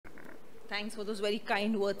Thanks for those very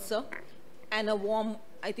kind words, sir. And a warm,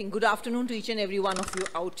 I think, good afternoon to each and every one of you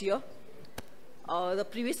out here. The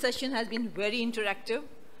previous session has been very interactive.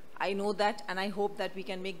 I know that, and I hope that we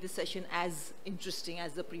can make this session as interesting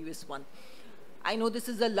as the previous one. I know this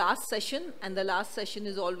is the last session, and the last session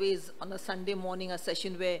is always on a Sunday morning, a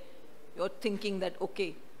session where you're thinking that,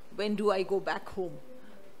 okay, when do I go back home?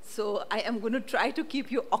 So I am going to try to keep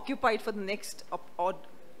you occupied for the next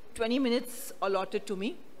 20 minutes allotted to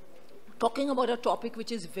me, talking about a topic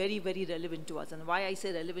which is very, very relevant to us. And why I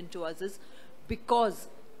say relevant to us is because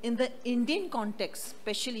in the Indian context,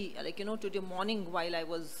 especially, like, you know, today morning while I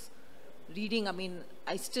was reading, I mean,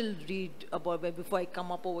 I still read about before I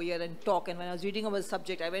come up over here and talk. And when I was reading about the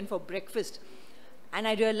subject, I went for breakfast. And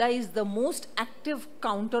I realized the most active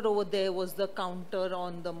counter over there was the counter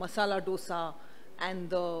on the masala dosa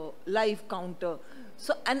and the live counter.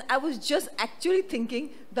 So, and I was just actually thinking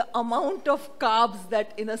the amount of carbs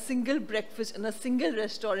that in a single breakfast, in a single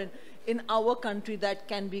restaurant in our country that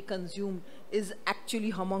can be consumed is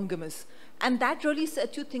actually humongous. And that really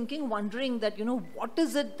set you thinking, wondering that, you know, what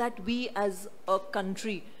is it that we as a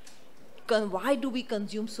country, why do we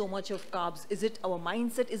consume so much of carbs? Is it our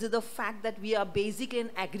mindset? Is it the fact that we are basically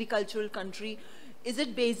an agricultural country? Is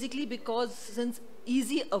it basically because since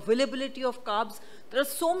easy availability of carbs, there are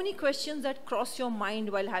so many questions that cross your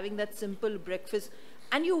mind while having that simple breakfast,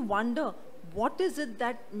 and you wonder, what is it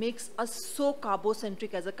that makes us so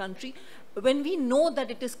carbocentric as a country when we know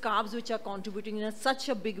that it is carbs which are contributing in such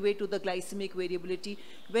a big way to the glycemic variability,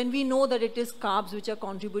 when we know that it is carbs which are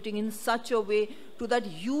contributing in such a way to that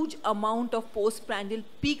huge amount of postprandial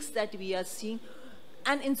peaks that we are seeing,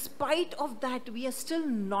 and in spite of that, we are still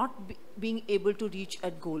not being able to reach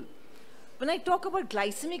a goal. When I talk about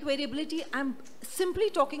glycemic variability, I'm simply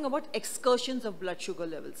talking about excursions of blood sugar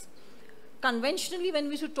levels. Conventionally, when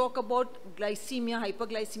we should talk about glycemia,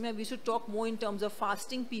 hyperglycemia, we should talk more in terms of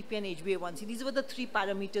fasting, PP, and HbA1c. These were the three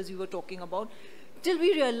parameters we were talking about, till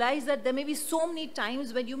we realize that there may be so many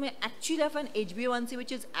times when you may actually have an HbA1c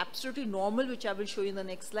which is absolutely normal, which I will show you in the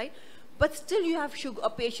next slide, but still you have a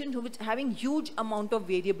patient who is having huge amount of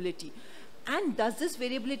variability. And does this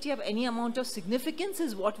variability have any amount of significance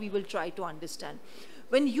is what we will try to understand.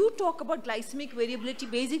 When you talk about glycemic variability,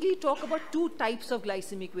 basically talk about two types of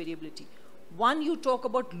glycemic variability. One, you talk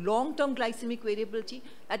about long-term glycemic variability.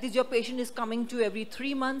 That is, your patient is coming to every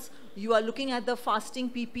 3 months. You are looking at the fasting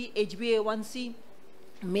PP, HbA1c,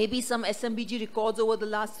 maybe some SMBG records over the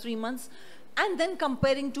last 3 months, and then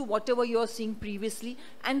comparing to whatever you're seeing previously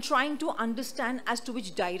and trying to understand as to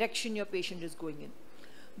which direction your patient is going in.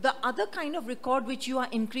 The other kind of record which you are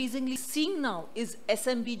increasingly seeing now is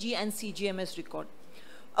SMBG and CGMS record.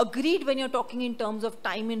 Agreed, when you're talking in terms of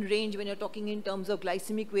time in range, when you're talking in terms of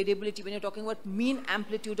glycemic variability, when you're talking about mean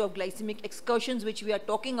amplitude of glycemic excursions, which we are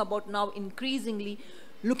talking about now increasingly,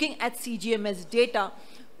 looking at CGMS data,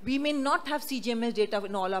 we may not have CGMS data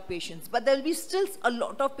in all our patients, but there will be still a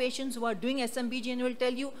lot of patients who are doing SMBG and will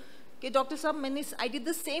tell you, okay, Dr. Saab, I did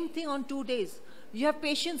the same thing on 2 days. You have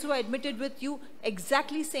patients who are admitted with you,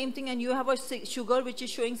 exactly same thing, and you have a sugar which is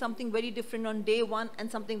showing something very different on day 1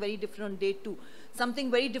 and something very different on day 2.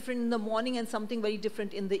 Something very different in the morning and something very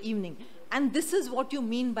different in the evening. And this is what you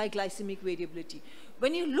mean by glycemic variability.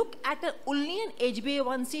 When you look at only an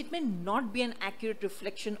HbA1c, it may not be an accurate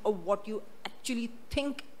reflection of what you actually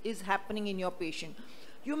think is happening in your patient.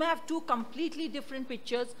 You may have two completely different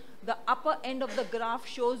pictures. The upper end of the graph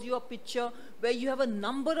shows you a picture where you have a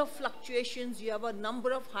number of fluctuations, you have a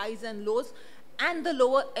number of highs and lows, and the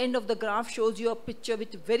lower end of the graph shows you a picture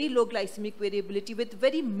with very low glycemic variability, with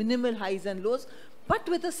very minimal highs and lows, but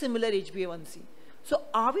with a similar HbA1c. So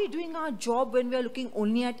are we doing our job when we are looking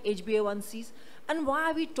only at HbA1cs? And why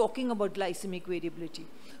are we talking about glycemic variability?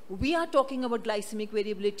 We are talking about glycemic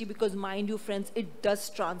variability because, mind you friends, it does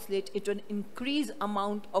translate into an increased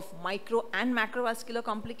amount of micro and macrovascular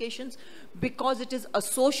complications because it is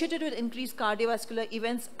associated with increased cardiovascular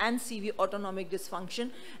events and CV autonomic dysfunction.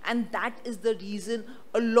 And that is the reason,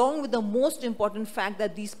 along with the most important fact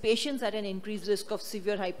that these patients are at an increased risk of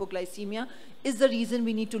severe hypoglycemia, is the reason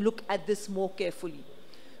we need to look at this more carefully.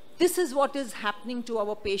 This is what is happening to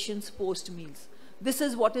our patients post meals. This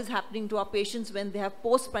is what is happening to our patients when they have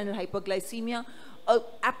postprandial hyperglycemia,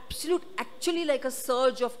 actually like a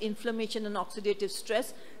surge of inflammation and oxidative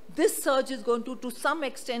stress. This surge is going to some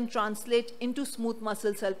extent translate into smooth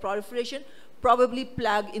muscle cell proliferation, probably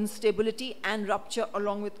plaque instability and rupture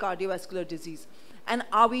along with cardiovascular disease. And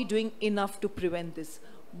are we doing enough to prevent this?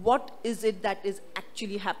 What is it that is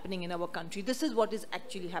actually happening in our country? This is what is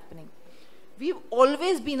actually happening. We've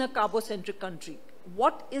always been a carbocentric country.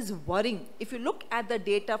 what is worrying, if you look at the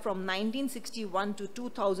data from 1961 to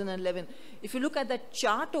 2011, if you look at that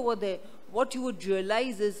chart over there, what you would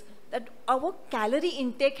realize is that our calorie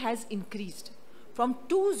intake has increased. From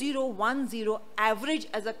 2010 average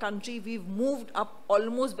as a country, we've moved up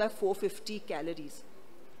almost by 450 calories.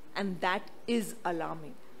 And that is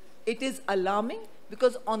alarming. It is alarming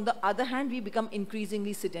because on the other hand, we become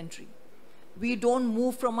increasingly sedentary. We don't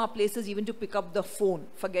move from our places even to pick up the phone,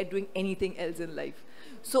 forget doing anything else in life.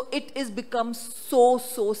 So it is become so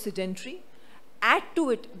sedentary. Add to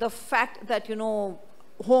it the fact that, you know,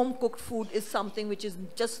 home cooked food is something which is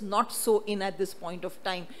just not so in at this point of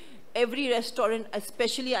time. Every restaurant,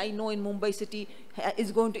 especially I know in Mumbai city,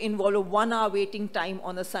 is going to involve a 1 hour waiting time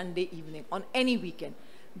on a Sunday evening, on any weekend.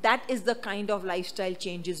 That is the kind of lifestyle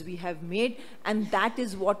changes we have made, and that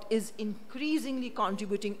is what is increasingly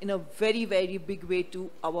contributing in a very, very big way to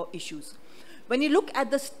our issues. When you look at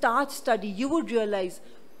the starch study, you would realize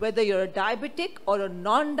whether you're a diabetic or a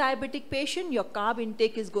non-diabetic patient, your carb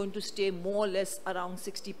intake is going to stay more or less around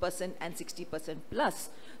 60% and 60% plus.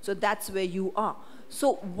 So that's where you are.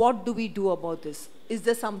 So what do we do about this? Is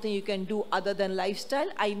there something you can do other than lifestyle?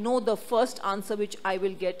 I know the first answer which I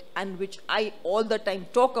will get and which I all the time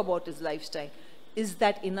talk about is lifestyle. Is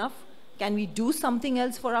that enough? Can we do something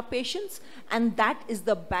else for our patients? And that is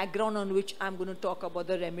the background on which I'm going to talk about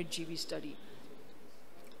the Remit GV study.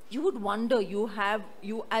 You would wonder, you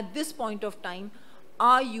at this point of time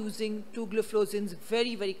are using 2-glyflozins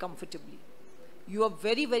very, very comfortably. You are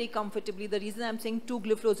very, very comfortably. The reason I'm saying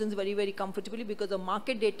 2-glyflozins very, very comfortably because the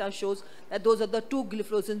market data shows that those are the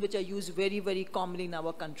 2-glyflozins which are used very, very commonly in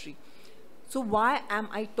our country. So why am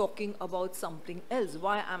I talking about something else?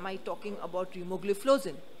 Why am I talking about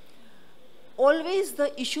remogliflozin? Always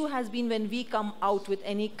the issue has been when we come out with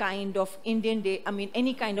any kind of Indian data, I mean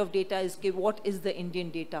any kind of data is, okay, what is the Indian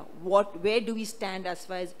data? Where do we stand as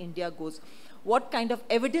far as India goes? What kind of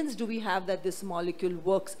evidence do we have that this molecule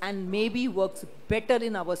works and maybe works better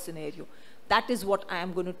in our scenario? That is what I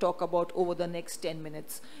am going to talk about over the next 10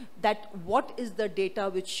 minutes. That what is the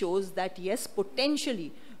data which shows that yes,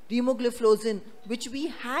 potentially remogliflozin, which we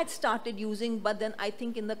had started using, but then I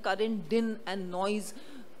think in the current din and noise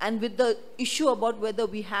and with the issue about whether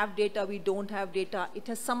we have data, we don't have data, it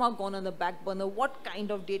has somehow gone on the back burner. What kind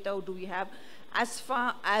of data do we have as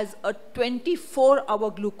far as a 24-hour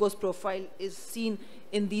glucose profile is seen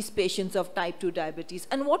in these patients of type 2 diabetes?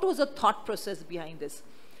 And what was the thought process behind this?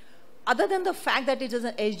 Other than the fact that it is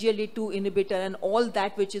an SGLT2 inhibitor and all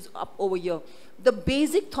that which is up over here, the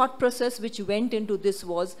basic thought process which went into this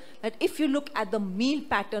was that if you look at the meal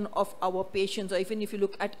pattern of our patients, or even if you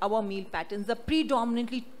look at our meal patterns, the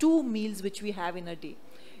predominantly 2 meals which we have in a day.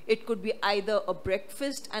 It could be either a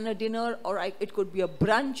breakfast and a dinner, or it could be a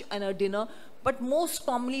brunch and a dinner, but most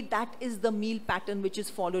commonly that is the meal pattern which is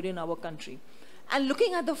followed in our country. And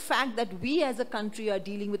looking at the fact that we as a country are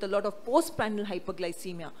dealing with a lot of postprandial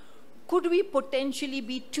hyperglycemia, could we potentially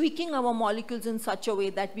be tweaking our molecules in such a way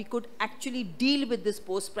that we could actually deal with this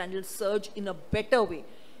postprandial surge in a better way?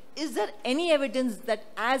 Is there any evidence that,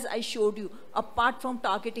 as I showed you, apart from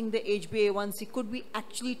targeting the HbA1c, could we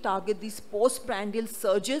actually target these postprandial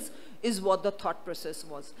surges, is what the thought process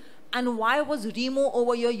was. And why was Remo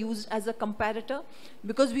over here used as a comparator?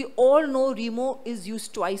 Because we all know Remo is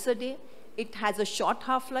used twice a day. It has a short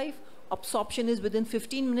half-life. Absorption is within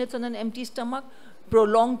 15 minutes on an empty stomach,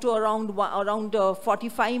 prolonged to around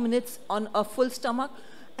 45 minutes on a full stomach.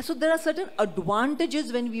 So there are certain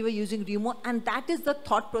advantages when we were using Remo, and that is the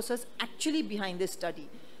thought process actually behind this study.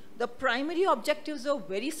 The primary objectives are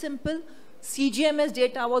very simple. CGMS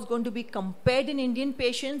data was going to be compared in Indian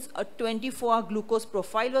patients. A 24-hour glucose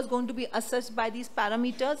profile was going to be assessed by these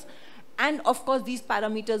parameters. And of course, these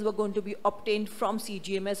parameters were going to be obtained from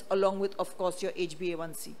CGMS along with, of course, your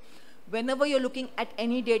HbA1c. Whenever you're looking at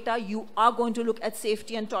any data, you are going to look at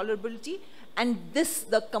safety and tolerability. And this,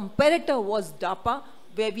 the comparator was DAPA,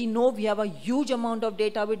 where we know we have a huge amount of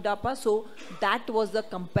data with DAPA. So that was the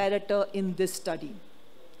comparator in this study.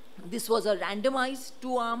 This was a randomized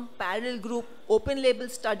 2-arm parallel group open label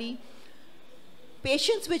study.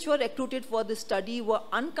 Patients which were recruited for this study were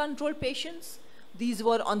uncontrolled patients. These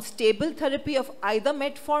were on stable therapy of either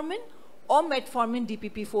metformin or metformin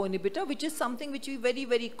DPP4 inhibitor, which is something which we very,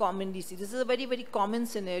 very commonly see. This is a very, very common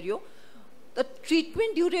scenario. The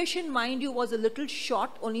treatment duration, mind you, was a little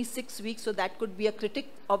short, only 6 weeks, so that could be a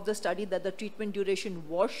critic of the study, that the treatment duration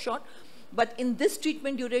was short. But in this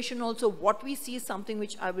treatment duration also, what we see is something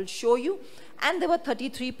which I will show you. And there were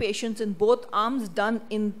 33 patients in both arms, done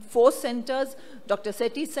in 4 centers, Dr.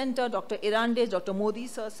 Sethi's center, Dr. Irande's, Dr.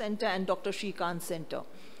 Modi's center, and Dr. Shrikant's center.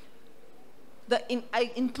 The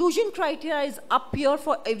inclusion criteria is up here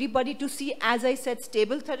for everybody to see. As I said,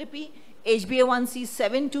 stable therapy, HbA1c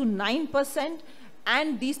 7 to 9%,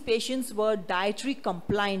 and these patients were dietary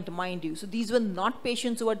compliant, mind you. So these were not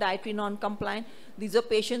patients who were dietary non-compliant. These are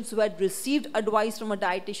patients who had received advice from a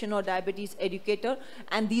dietitian or diabetes educator,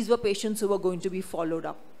 and these were patients who were going to be followed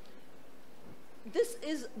up. This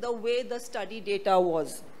is the way the study data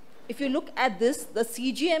was. If you look at this, the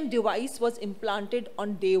CGM device was implanted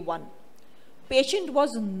on day 1. Patient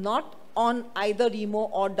was not on either Remo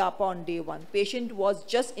or DAPA on day 1. Patient was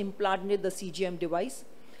just implanted the CGM device.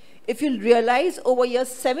 If you realize over here,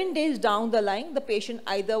 7 days down the line, the patient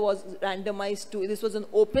either was randomized to, this was an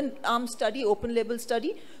open arm study, open label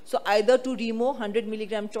study, so either to Remo 100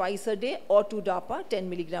 milligram twice a day or to DAPA 10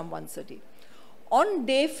 milligram once a day. On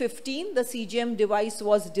day 15, the CGM device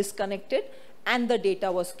was disconnected and the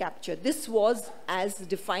data was captured. This was as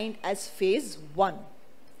defined as phase 1.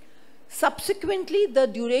 Subsequently, the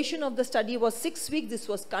duration of the study was 6 weeks. This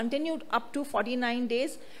was continued up to 49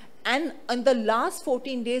 days. And in the last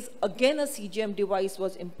 14 days, again a CGM device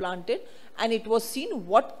was implanted, and it was seen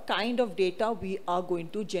what kind of data we are going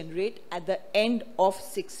to generate at the end of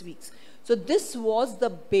 6 weeks. So this was the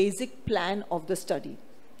basic plan of the study.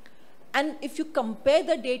 And if you compare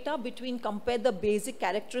the data compare the basic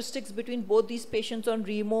characteristics between both these patients on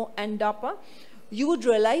Remo and DAPA, you would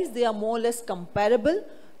realize they are more or less comparable.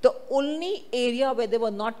 The only area where they were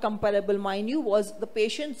not comparable, mind you, was the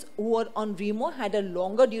patients who were on Remo had a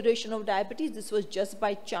longer duration of diabetes. This was just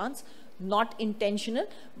by chance, not intentional.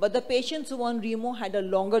 But the patients who were on Remo had a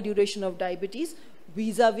longer duration of diabetes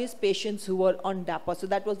vis-a-vis patients who were on DAPA. So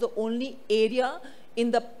that was the only area in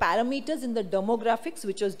the parameters, in the demographics,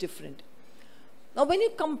 which was different. Now, when you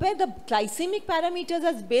compare the glycemic parameters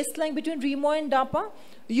as baseline between Remo and DAPA,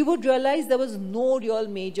 you would realize there was no real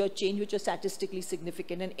major change which was statistically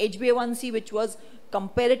significant. And HbA1c, which was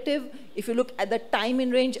comparative, if you look at the time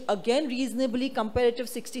in range, again reasonably comparative,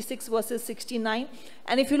 66 versus 69.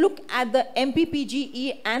 And if you look at the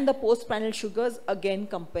MPPGE and the postprandial sugars, again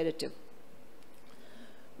comparative.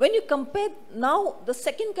 When you compare, now the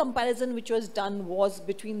second comparison which was done was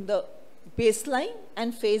between the baseline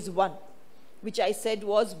and phase 1, which I said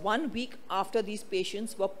was 1 week after these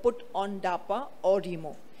patients were put on DAPA or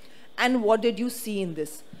Remo. And what did you see in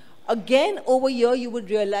this? Again, over here, you would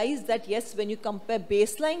realize that, yes, when you compare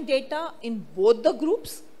baseline data in both the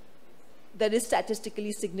groups, there is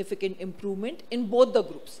statistically significant improvement in both the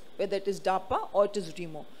groups, whether it is DAPA or it is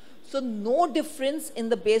Remo. So no difference in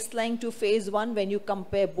the baseline to phase 1 when you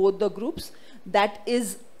compare both the groups. That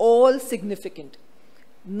is all significant.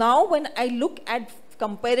 Now, when I look at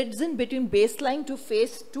comparison between baseline to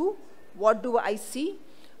phase 2, what do I see?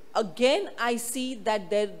 Again, I see that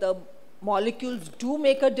the molecules do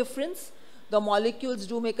make a difference. The molecules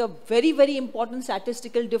do make a very, very important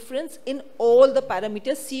statistical difference in all the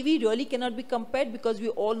parameters. CV really cannot be compared because we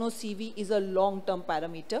all know CV is a long-term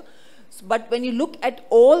parameter. But when you look at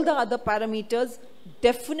all the other parameters,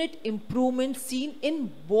 definite improvement seen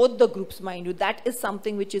in both the groups, mind you. That is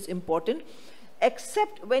something which is important.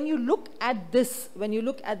 Except when you look at this,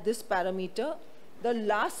 parameter, the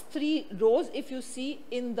last 3 rows, if you see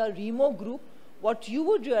in the Remo group, what you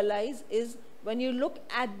would realize is when you look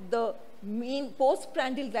at the mean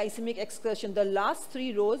postprandial glycemic excursion, the last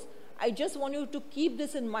 3 rows, I just want you to keep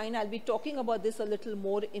this in mind. I'll be talking about this a little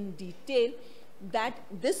more in detail, that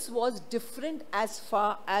this was different as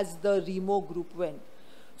far as the Remo group went.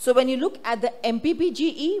 So when you look at the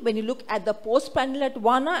MPPGE, when you look at the postprandial at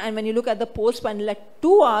 1 hour, and when you look at the postprandial at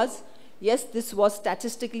 2 hours, yes, this was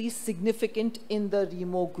statistically significant in the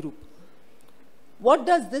Remo group. What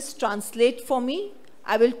does this translate for me?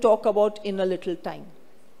 I will talk about in a little time.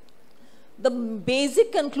 The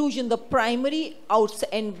basic conclusion, the primary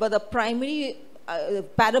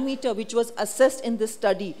parameter which was assessed in this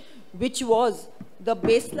study, which was the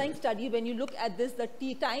baseline study, when you look at this, the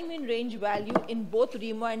time in range value in both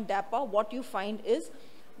Remo and DAPA, what you find is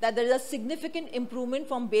that there is a significant improvement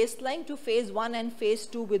from baseline to phase 1 and phase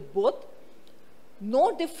 2 with both.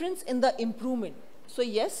 No difference in the improvement. So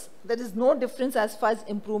yes, there is no difference as far as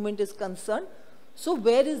improvement is concerned. So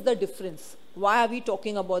where is the difference? Why are we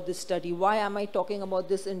talking about this study? Why am I talking about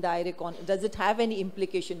this in direct context? Does it have any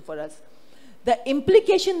implication for us? The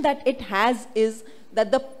implication that it has is that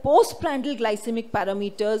the postprandial glycemic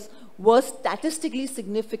parameters were statistically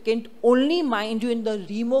significant only, mind you, in the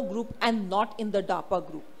Remo group and not in the DAPA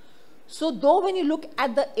group. So though when you look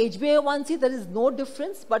at the HbA1c, there is no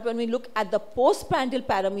difference, but when we look at the postprandial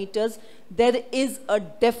parameters, there is a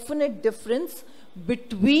definite difference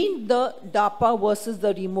between the DAPA versus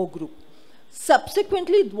the Remo group.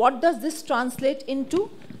 Subsequently, what does this translate into?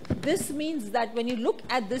 this means that when you look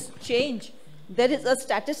at this change, there is a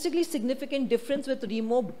statistically significant difference with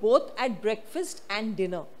Remo both at breakfast and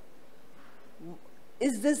dinner.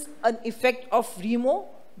 Is this an effect of Remo?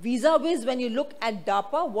 Vis-a-vis when you look at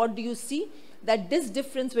DAPA, what do you see? That this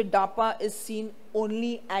difference with DAPA is seen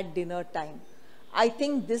only at dinner time. I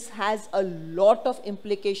think this has a lot of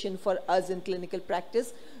implication for us in clinical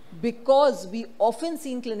practice, because we often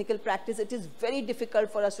see in clinical practice, it is very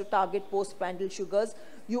difficult for us to target postprandial sugars.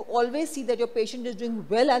 You always see that your patient is doing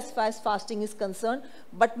well as far as fasting is concerned,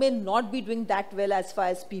 but may not be doing that well as far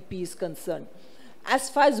as PP is concerned. As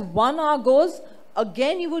far as 1 hour goes,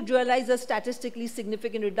 again you would realize a statistically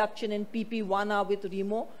significant reduction in PP 1 hour with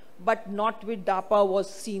Remo, but not with DAPA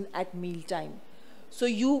was seen at mealtime. So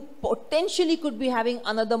you potentially could be having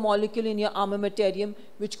another molecule in your armamentarium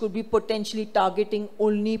which could be potentially targeting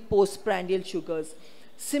only postprandial sugars.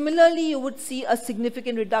 Similarly, you would see a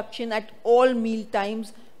significant reduction at all meal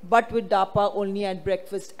times, but with DAPA only at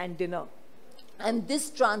breakfast and dinner. And this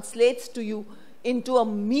translates to you into a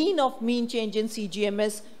mean of mean change in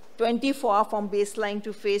CGMS 24 hour from baseline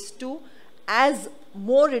to phase 2, as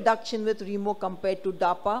more reduction with Remo compared to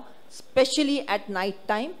DAPA, especially at night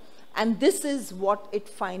time. And this is what it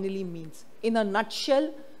finally means. In a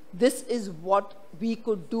nutshell, this is what we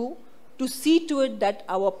could do to see to it that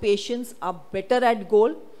our patients are better at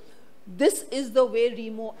goal. This is the way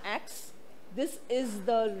Remo acts. This is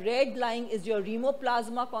the red line is your Remo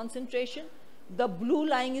plasma concentration. The blue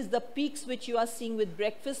line is the peaks which you are seeing with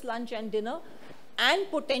breakfast, lunch and dinner. And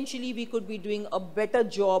potentially we could be doing a better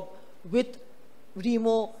job with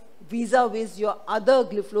Remo vis-a-vis your other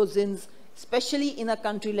gliflozins, especially in a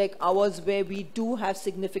country like ours where we do have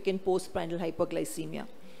significant postprandial hyperglycemia.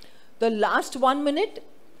 The last 1 minute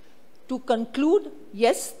to conclude,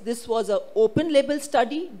 yes, this was an open label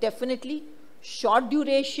study, definitely short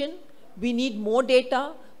duration. We need more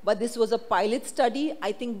data, but this was a pilot study.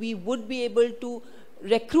 I think we would be able to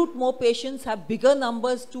recruit more patients, have bigger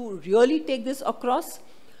numbers to really take this across.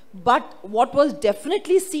 But what was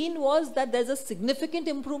definitely seen was that there's a significant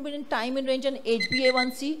improvement in time in range and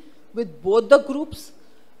HbA1c with both the groups.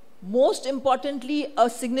 Most importantly, a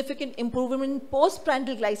significant improvement in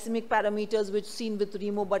postprandial glycemic parameters which seen with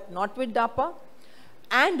Remo but not with DAPA.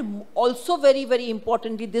 And also very, very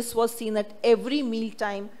importantly, this was seen at every meal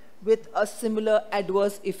time with a similar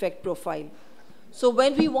adverse effect profile. So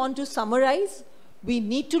when we want to summarize, we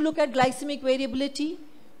need to look at glycemic variability.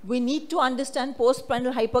 We need to understand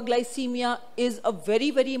postprandial hyperglycemia is a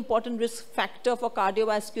very, very important risk factor for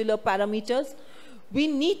cardiovascular parameters. We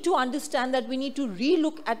need to understand that we need to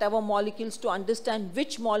relook at our molecules to understand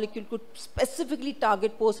which molecule could specifically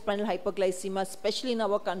target postprandial hyperglycemia, especially in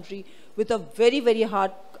our country with a very, very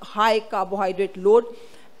high carbohydrate load.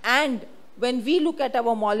 And when we look at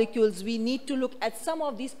our molecules, we need to look at some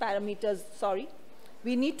of these parameters,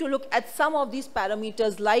 we need to look at some of these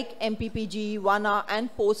parameters like MPPG, 1 hour and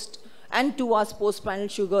 2 hours postprandial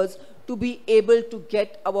sugars to be able to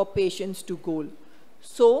get our patients to goal.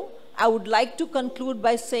 So I would like to conclude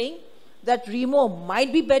by saying that Remo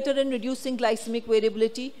might be better in reducing glycemic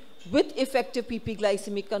variability with effective PP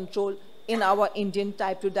glycemic control in our Indian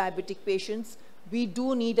type 2 diabetic patients. We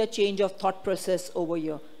do need a change of thought process over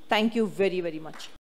here. Thank you very, very much.